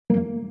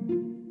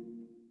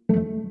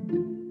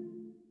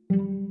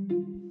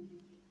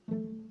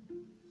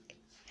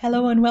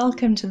Hello and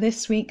welcome to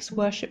this week's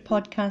worship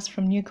podcast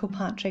from New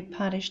Kilpatrick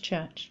Parish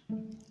Church.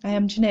 I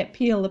am Jeanette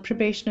Peel, the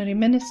probationary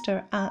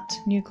minister at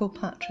New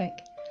Kilpatrick.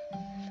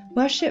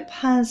 Worship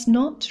has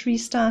not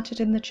restarted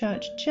in the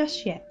church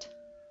just yet,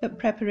 but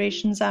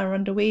preparations are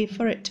underway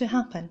for it to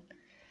happen.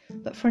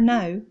 But for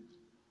now,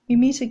 we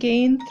meet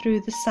again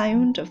through the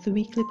sound of the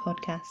weekly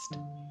podcast.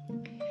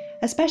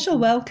 A special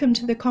welcome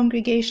to the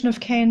congregation of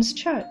Cairns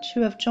Church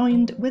who have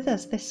joined with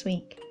us this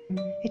week.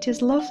 It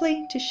is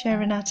lovely to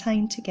share in our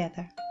time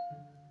together.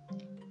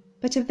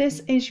 But if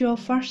this is your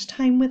first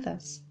time with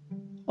us,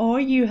 or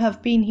you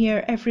have been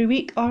here every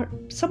week or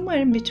somewhere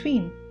in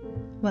between,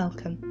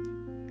 welcome.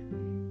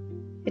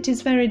 It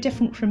is very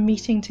different from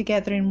meeting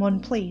together in one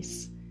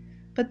place,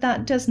 but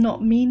that does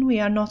not mean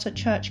we are not a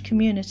church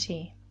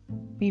community.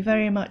 We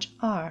very much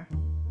are,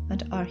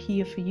 and are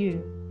here for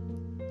you.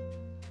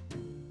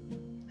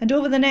 And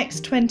over the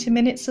next 20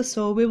 minutes or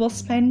so, we will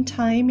spend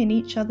time in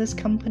each other's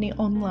company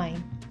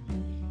online.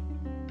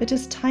 But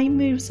as time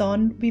moves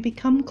on, we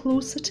become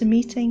closer to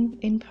meeting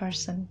in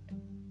person.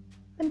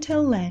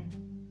 Until then,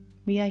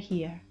 we are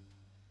here.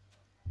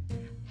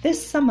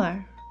 This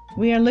summer,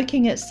 we are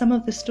looking at some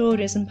of the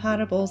stories and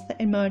parables that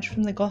emerge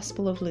from the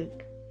Gospel of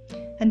Luke.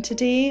 And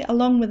today,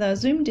 along with our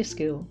Zoom Day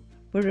School,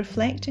 we're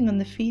reflecting on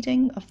the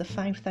feeding of the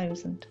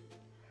 5,000.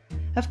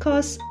 Of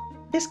course,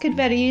 this could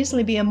very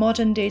easily be a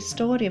modern-day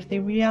story of the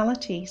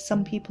reality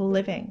some people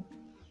living.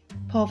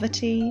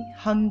 Poverty,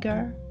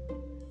 hunger,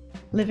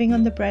 living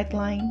on the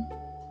breadline.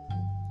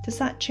 Does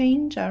that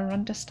change our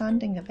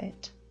understanding of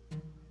it?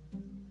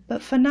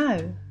 But for now,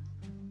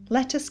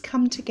 let us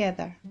come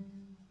together,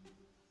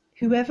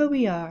 whoever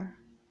we are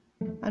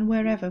and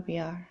wherever we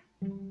are.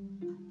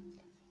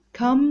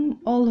 Come,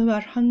 all who are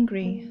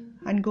hungry,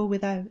 and go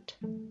without.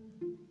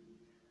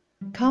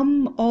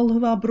 Come, all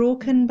who are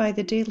broken by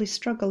the daily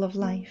struggle of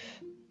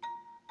life.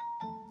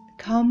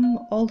 Come,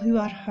 all who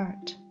are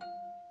hurt,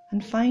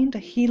 and find a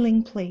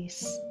healing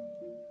place.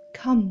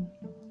 Come,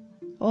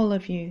 all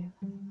of you.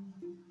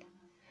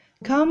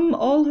 Come,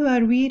 all who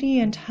are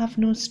weary and have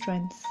no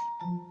strength.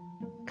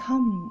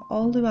 Come,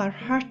 all who are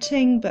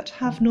hurting but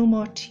have no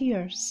more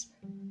tears.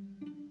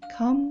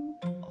 Come,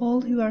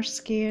 all who are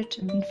scared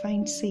and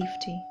find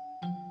safety.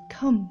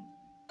 Come,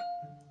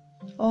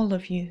 all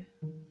of you.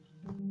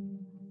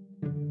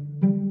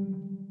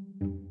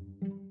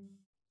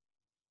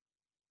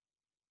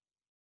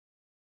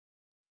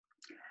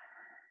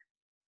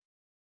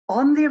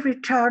 On their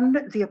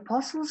return, the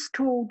apostles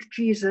told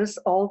Jesus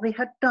all they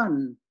had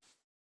done.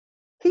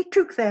 He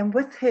took them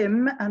with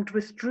him and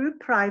withdrew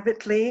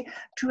privately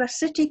to a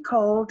city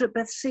called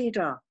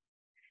Bethsaida.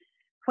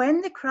 When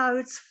the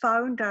crowds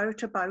found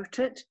out about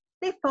it,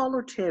 they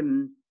followed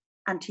him,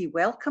 and he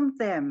welcomed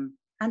them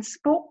and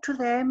spoke to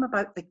them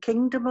about the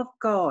kingdom of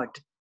God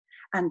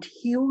and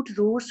healed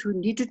those who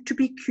needed to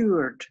be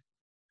cured.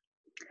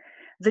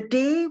 The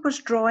day was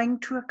drawing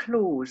to a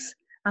close,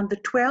 and the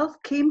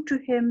 12 came to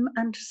him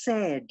and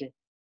said,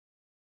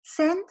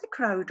 "Send the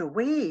crowd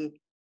away,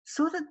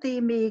 so that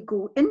they may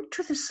go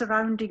into the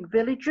surrounding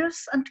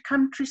villages and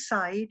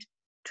countryside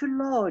to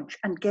lodge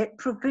and get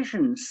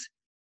provisions.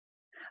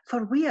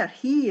 For we are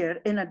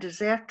here in a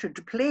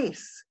deserted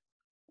place."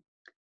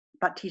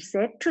 But he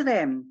said to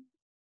them,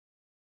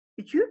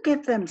 "You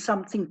give them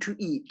something to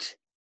eat."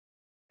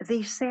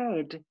 They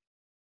said,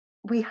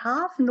 "We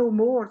have no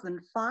more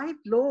than 5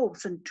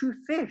 loaves and 2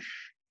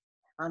 fish,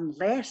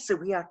 unless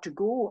we are to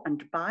go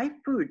and buy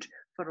food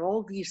for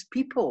all these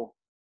people."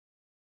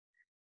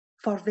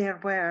 For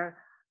there were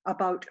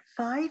about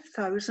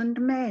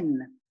 5,000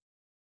 men.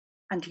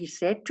 And he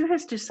said to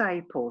his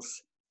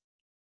disciples,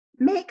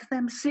 "Make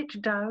them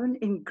sit down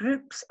in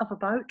groups of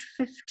about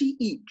 50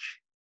 each."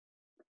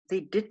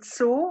 They did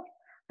so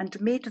and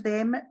made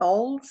them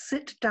all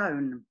sit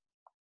down.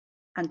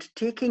 And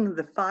taking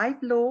the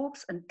 5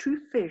 loaves and 2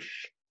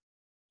 fish,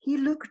 he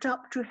looked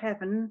up to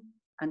heaven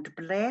and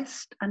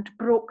blessed and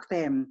broke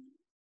them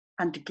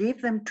and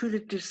gave them to the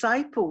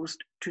disciples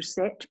to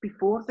set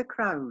before the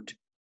crowd.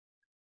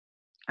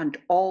 And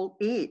all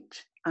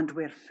ate and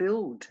were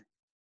filled.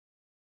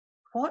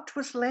 What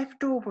was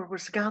left over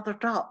was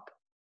gathered up,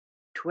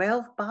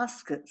 12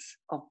 baskets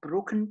of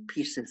broken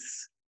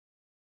pieces.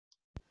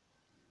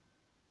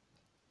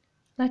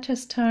 Let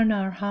us turn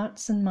our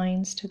hearts and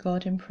minds to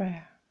God in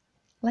prayer.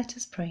 Let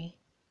us pray.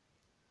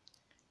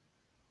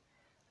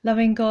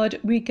 Loving God,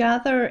 we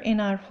gather in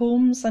our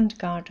homes and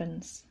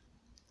gardens,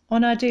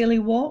 on our daily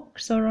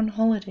walks or on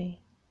holiday,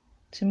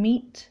 to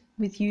meet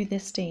with you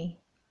this day.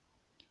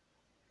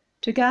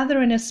 To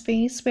gather in a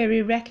space where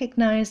we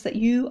recognise that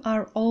you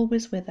are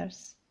always with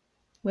us,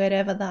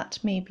 wherever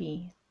that may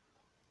be.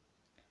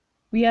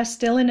 We are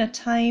still in a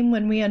time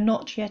when we are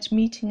not yet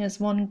meeting as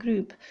one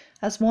group,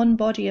 as one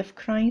body of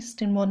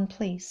Christ in one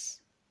place,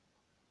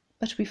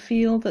 but we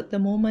feel that the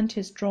moment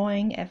is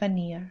drawing ever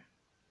near.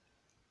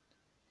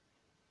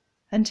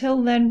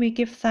 Until then, we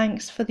give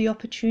thanks for the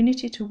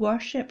opportunity to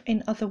worship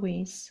in other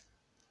ways,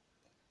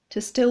 to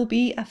still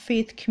be a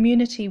faith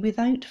community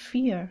without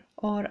fear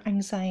or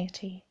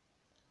anxiety,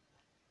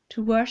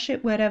 to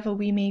worship wherever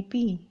we may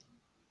be,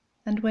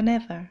 and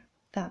whenever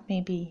that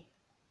may be.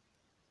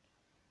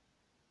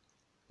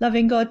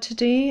 Loving God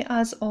today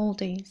as all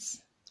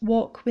days,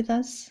 walk with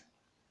us,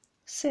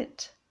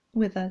 sit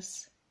with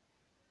us,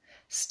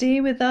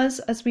 stay with us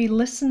as we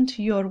listen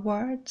to your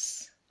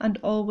words, and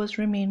always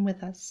remain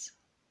with us.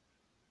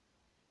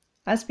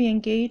 As we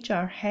engage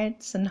our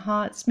heads and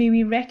hearts, may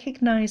we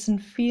recognize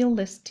and feel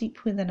this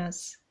deep within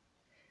us.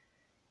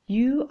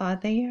 You are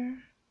there,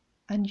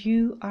 and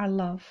you are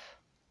love,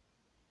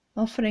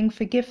 offering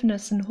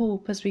forgiveness and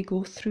hope as we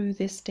go through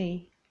this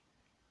day.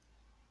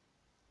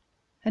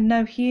 And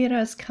now hear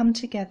us come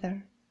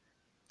together,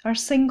 our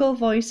single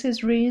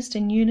voices raised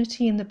in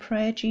unity in the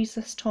prayer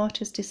Jesus taught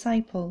his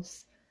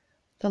disciples,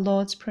 the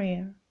Lord's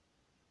Prayer.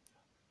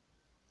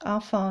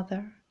 Our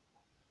Father,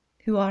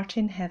 who art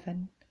in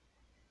heaven,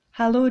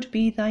 hallowed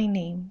be thy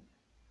name.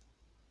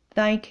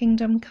 Thy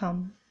kingdom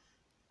come,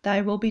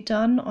 thy will be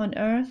done on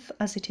earth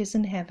as it is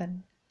in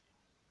heaven.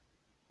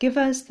 Give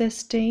us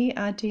this day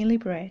our daily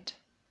bread,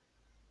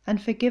 and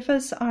forgive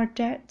us our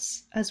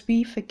debts as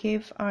we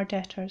forgive our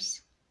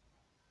debtors.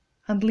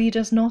 And lead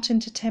us not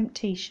into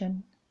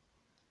temptation,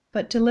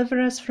 but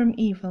deliver us from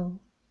evil.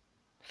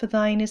 For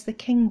thine is the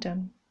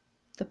kingdom,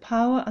 the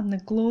power and the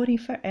glory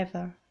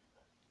forever.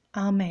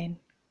 Amen.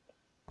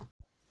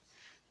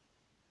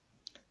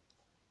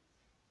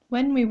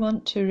 When we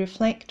want to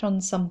reflect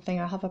on something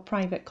or have a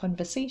private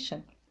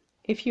conversation,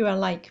 if you are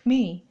like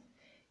me,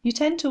 you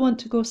tend to want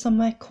to go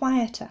somewhere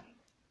quieter,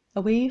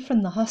 away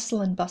from the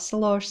hustle and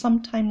bustle or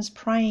sometimes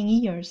prying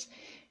ears,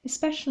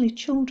 especially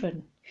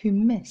children who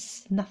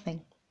miss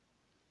nothing.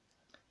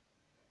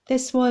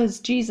 This was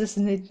Jesus'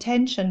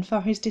 intention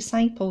for his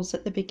disciples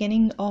at the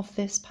beginning of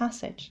this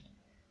passage,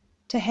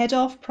 to head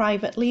off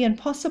privately and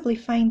possibly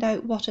find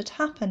out what had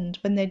happened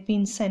when they'd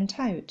been sent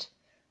out,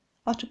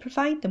 or to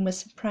provide them with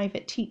some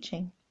private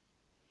teaching.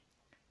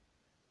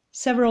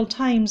 Several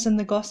times in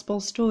the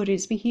Gospel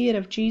stories we hear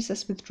of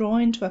Jesus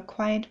withdrawing to a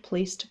quiet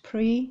place to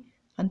pray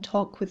and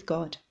talk with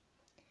God.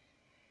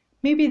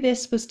 Maybe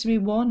this was to be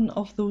one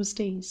of those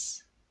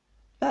days,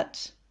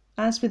 but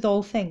as with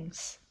all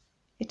things,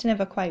 it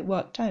never quite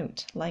worked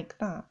out like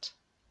that.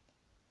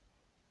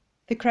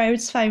 The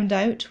crowds found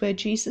out where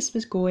Jesus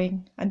was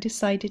going and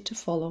decided to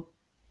follow.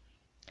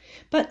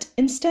 But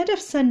instead of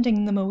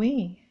sending them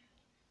away,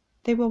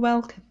 they were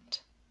welcomed.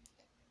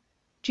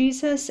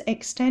 Jesus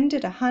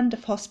extended a hand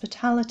of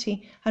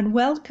hospitality and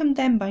welcomed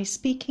them by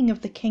speaking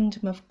of the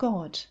kingdom of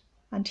God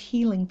and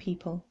healing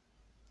people.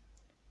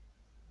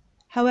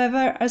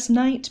 However, as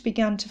night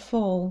began to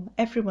fall,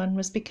 everyone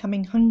was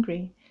becoming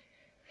hungry.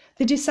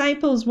 The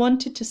disciples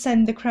wanted to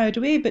send the crowd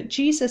away, but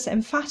Jesus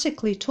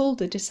emphatically told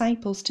the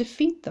disciples to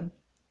feed them.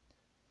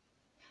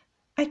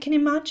 I can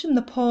imagine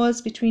the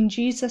pause between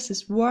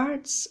Jesus'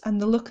 words and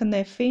the look on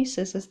their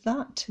faces as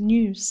that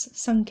news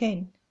sunk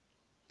in.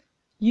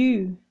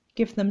 You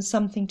give them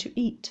something to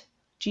eat,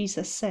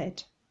 Jesus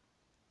said.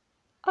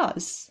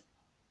 Us?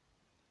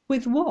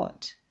 With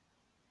what?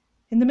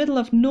 In the middle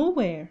of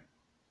nowhere?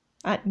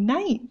 At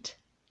night?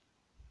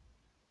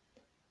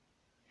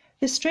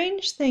 The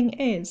strange thing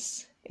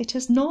is, it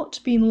has not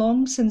been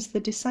long since the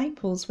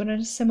disciples were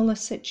in a similar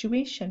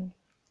situation,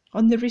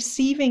 on the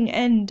receiving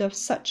end of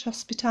such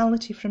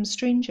hospitality from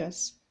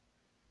strangers,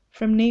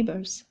 from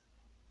neighbours.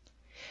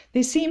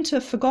 They seem to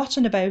have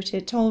forgotten about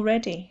it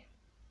already.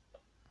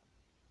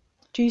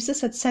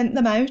 Jesus had sent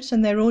them out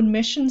on their own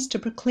missions to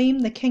proclaim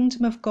the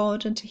kingdom of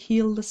God and to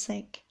heal the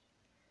sick.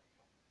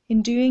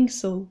 In doing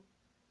so,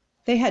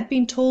 they had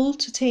been told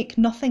to take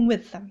nothing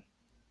with them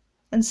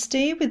and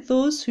stay with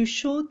those who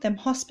showed them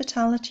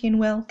hospitality and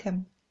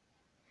welcome.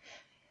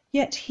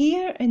 Yet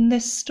here in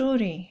this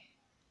story,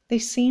 they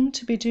seem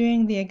to be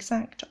doing the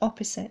exact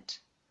opposite.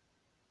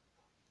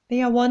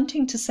 They are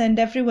wanting to send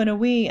everyone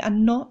away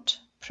and not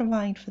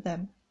provide for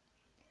them.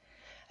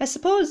 I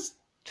suppose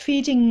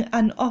feeding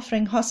and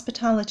offering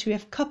hospitality to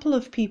a couple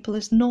of people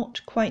is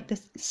not quite the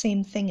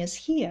same thing as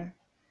here.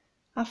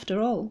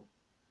 After all,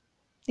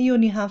 they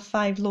only have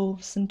 5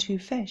 loaves and 2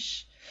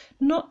 fish,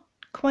 not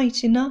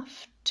quite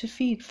enough to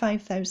feed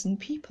 5,000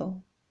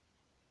 people.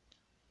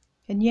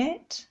 And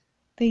yet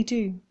they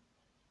do.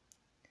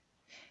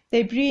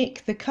 They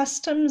break the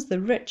customs,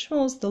 the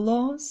rituals, the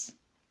laws.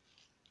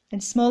 In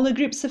smaller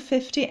groups of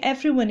 50,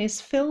 everyone is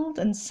filled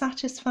and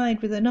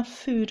satisfied with enough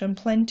food and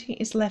plenty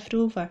is left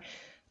over.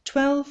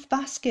 12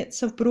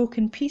 baskets of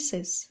broken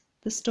pieces,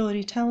 the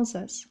story tells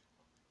us.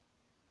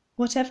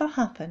 Whatever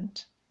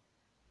happened,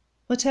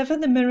 whatever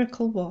the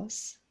miracle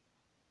was,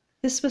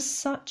 this was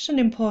such an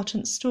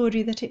important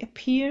story that it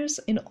appears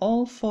in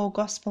all 4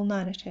 gospel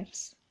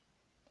narratives.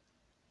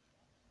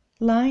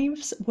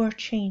 Lives were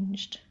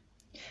changed,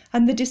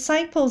 and the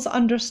disciples'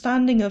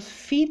 understanding of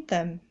feed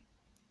them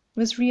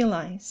was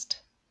realized.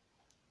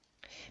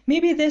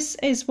 Maybe this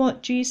is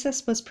what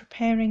Jesus was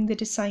preparing the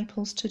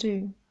disciples to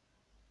do.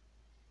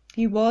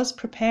 He was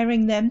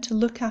preparing them to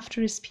look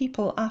after his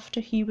people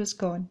after he was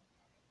gone,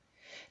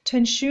 to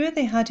ensure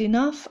they had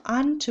enough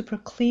and to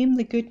proclaim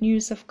the good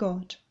news of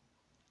God.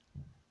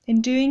 In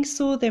doing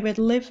so, they would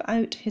live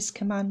out his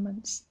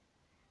commandments.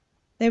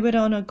 They would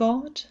honour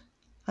God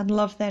and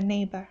love their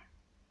neighbour,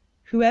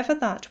 whoever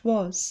that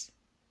was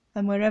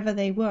and wherever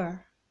they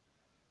were.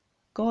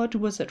 God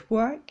was at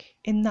work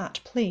in that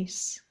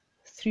place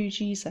through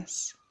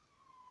Jesus.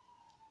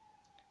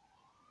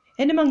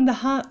 In among the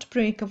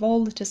heartbreak of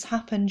all that has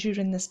happened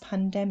during this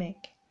pandemic,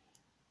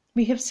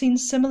 we have seen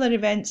similar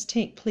events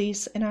take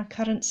place in our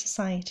current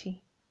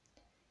society.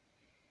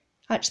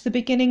 At the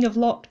beginning of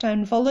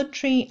lockdown,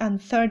 voluntary and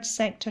third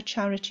sector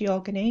charity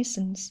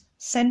organisations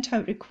sent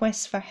out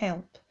requests for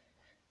help,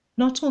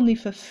 not only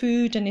for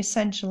food and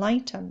essential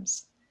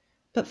items,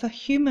 but for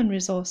human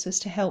resources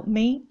to help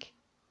make,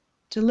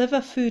 deliver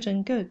food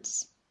and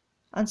goods,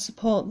 and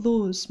support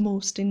those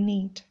most in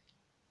need.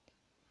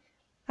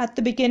 At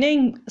the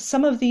beginning,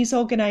 some of these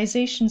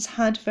organisations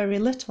had very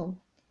little,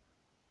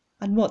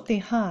 and what they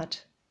had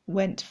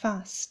went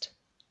fast.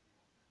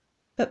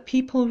 But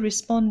people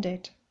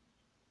responded.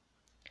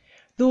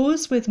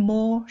 Those with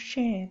more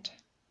shared.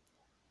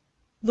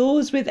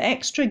 Those with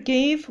extra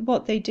gave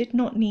what they did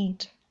not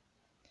need.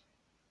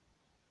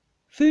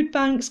 Food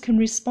banks can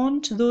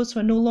respond to those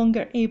who are no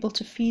longer able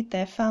to feed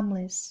their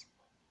families.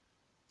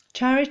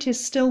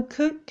 Charities still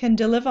cook and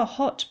deliver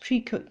hot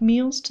pre-cooked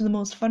meals to the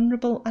most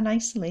vulnerable and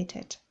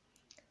isolated.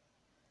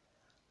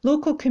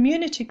 Local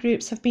community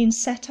groups have been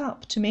set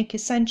up to make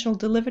essential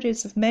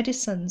deliveries of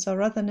medicines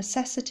or other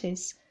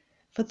necessities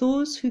for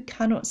those who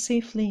cannot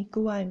safely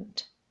go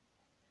out.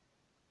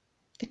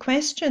 The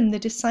question the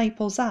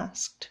disciples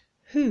asked,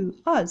 "Who?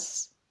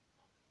 Us?"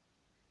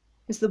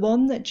 is the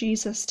one that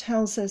Jesus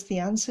tells us the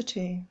answer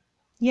to.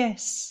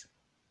 Yes,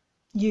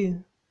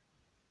 you.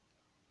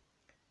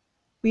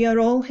 We are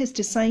all his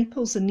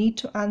disciples and need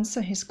to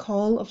answer his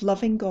call of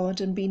loving God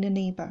and being a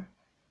neighbour,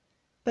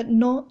 but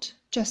not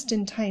just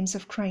in times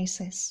of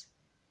crisis.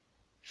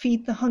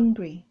 Feed the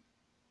hungry,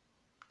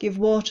 give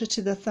water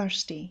to the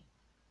thirsty,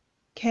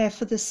 care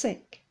for the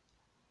sick,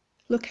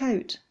 look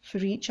out for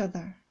each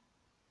other.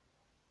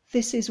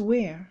 This is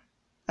where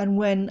and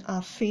when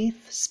our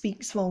faith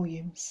speaks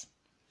volumes.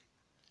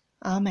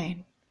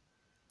 Amen.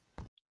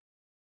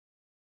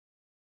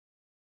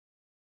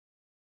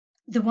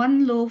 The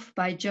One Loaf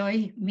by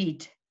Joy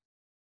Mead.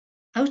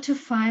 Out of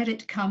fire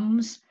it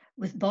comes,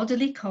 with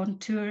bodily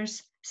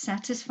contours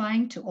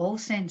satisfying to all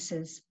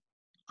senses.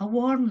 A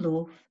warm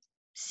loaf,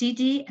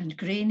 seedy and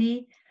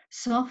grainy,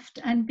 soft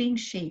and being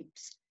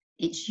shapes,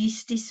 its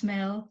yeasty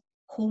smell,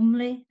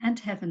 homely and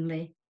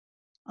heavenly,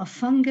 of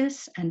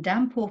fungus and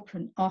damp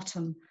open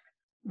autumn,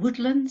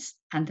 woodlands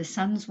and the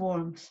sun's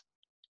warmth.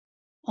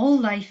 All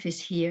life is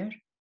here,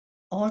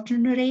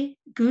 ordinary,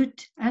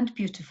 good and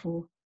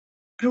beautiful,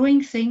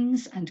 growing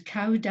things and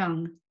cow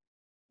dung,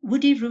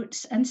 woody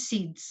roots and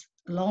seeds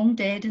long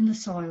dead in the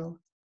soil,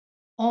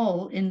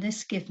 all in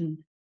this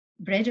given,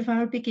 bread of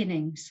our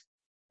beginnings,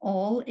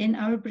 all in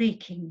our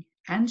breaking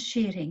and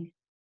sharing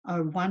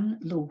our one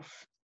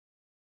loaf.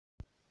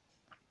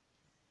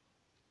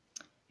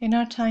 In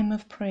our time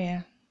of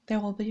prayer,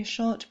 there will be a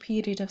short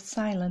period of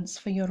silence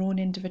for your own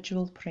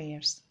individual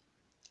prayers.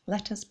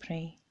 Let us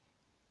pray.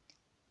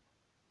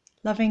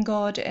 Loving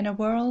God, in a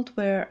world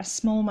where a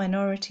small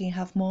minority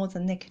have more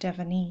than they could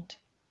ever need,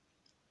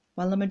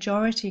 while the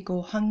majority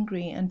go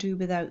hungry and do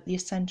without the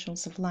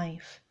essentials of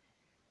life,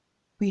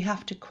 we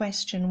have to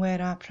question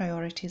where our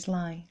priorities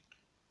lie.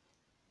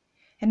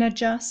 In a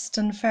just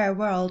and fair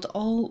world,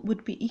 all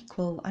would be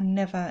equal and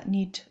never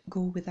need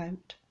go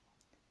without.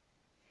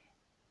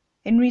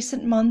 In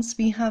recent months,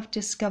 we have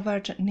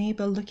discovered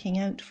neighbour looking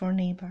out for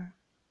neighbour.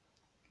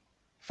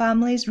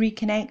 Families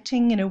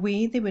reconnecting in a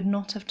way they would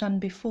not have done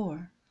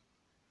before,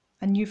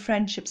 and new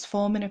friendships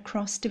forming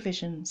across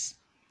divisions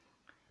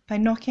by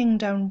knocking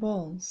down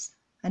walls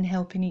and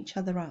helping each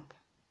other up.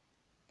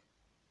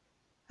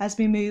 As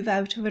we move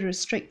out of a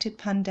restricted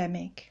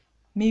pandemic,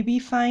 may we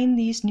find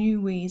these new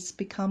ways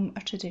become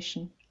a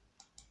tradition.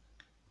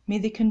 May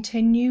they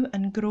continue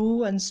and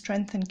grow and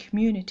strengthen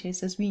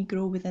communities as we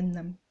grow within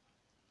them.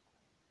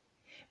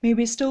 May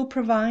we still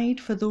provide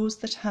for those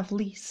that have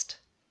least,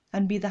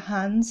 and be the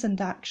hands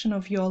and action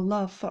of your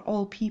love for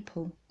all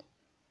people,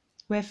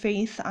 where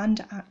faith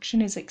and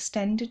action is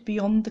extended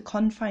beyond the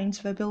confines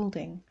of a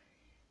building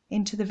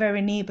into the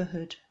very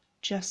neighbourhood,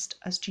 just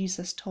as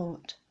Jesus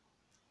taught.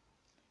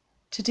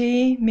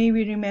 Today, may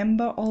we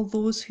remember all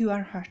those who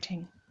are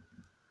hurting,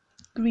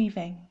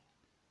 grieving,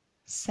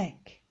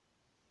 sick,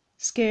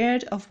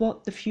 scared of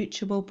what the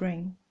future will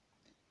bring.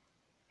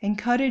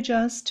 Encourage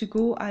us to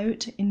go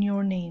out in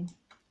your name,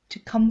 to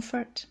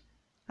comfort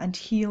and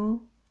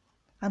heal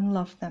and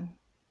love them.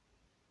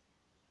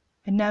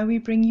 And now we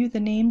bring you the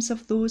names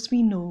of those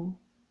we know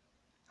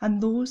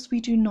and those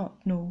we do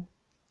not know,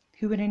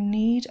 who are in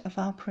need of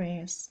our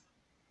prayers.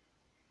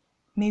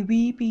 May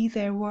we be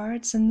their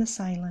words in the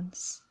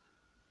silence.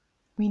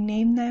 We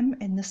name them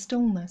in the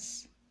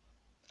stillness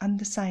and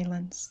the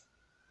silence.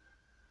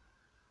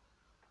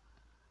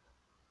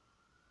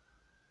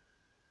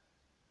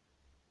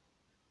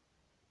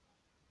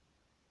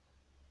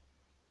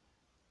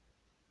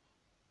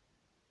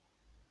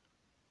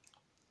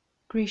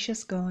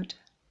 Gracious God,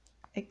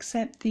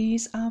 accept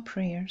these our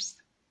prayers,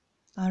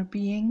 our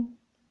being,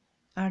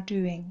 are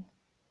doing,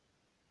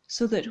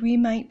 so that we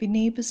might be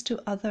neighbours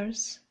to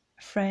others,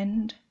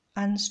 friend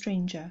and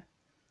stranger,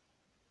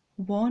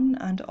 one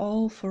and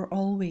all for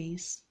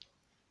always.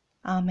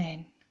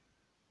 Amen.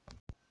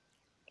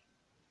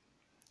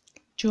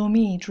 Joe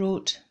Mead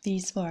wrote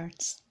these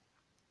words: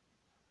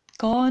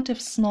 God of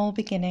small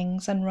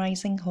beginnings and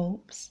rising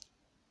hopes,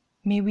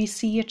 may we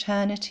see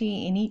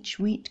eternity in each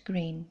wheat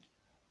grain,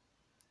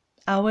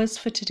 ours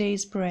for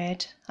today's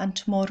bread and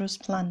tomorrow's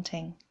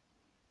planting,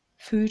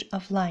 food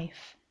of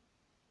life,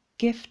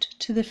 gift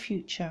to the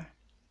future,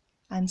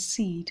 and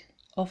seed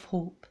of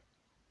hope.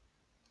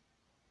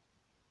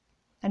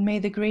 And may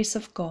the grace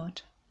of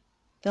God,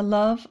 the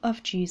love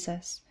of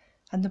Jesus,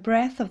 and the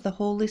breath of the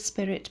Holy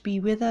Spirit be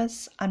with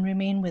us and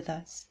remain with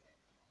us,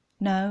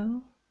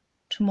 now,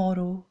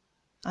 tomorrow,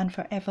 and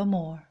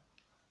forevermore.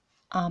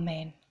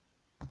 Amen.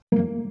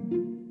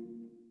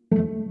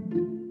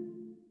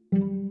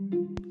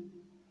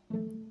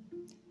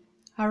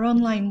 Our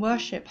online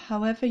worship,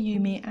 however you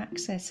may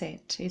access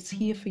it, is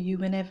here for you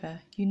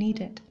whenever you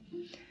need it.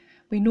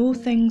 We know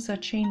things are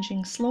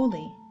changing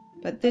slowly,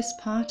 but this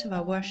part of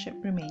our worship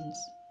remains.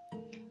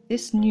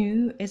 This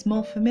new is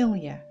more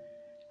familiar,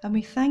 and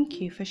we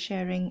thank you for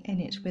sharing in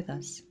it with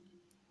us.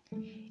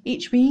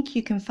 Each week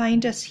you can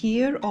find us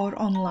here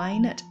or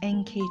online at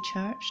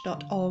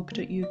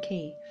nkchurch.org.uk,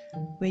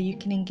 where you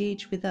can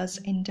engage with us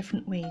in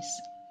different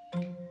ways.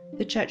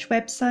 The church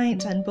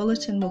website and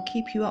bulletin will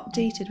keep you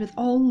updated with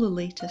all the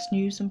latest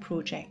news and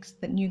projects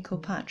that New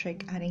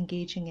Kilpatrick are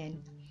engaging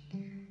in.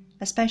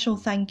 A special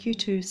thank you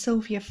to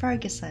Sylvia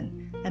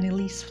Ferguson and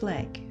Elise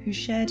Fleck, who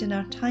shared in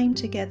our time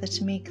together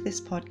to make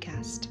this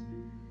podcast.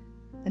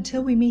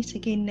 Until we meet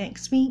again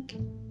next week,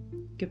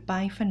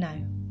 goodbye for now.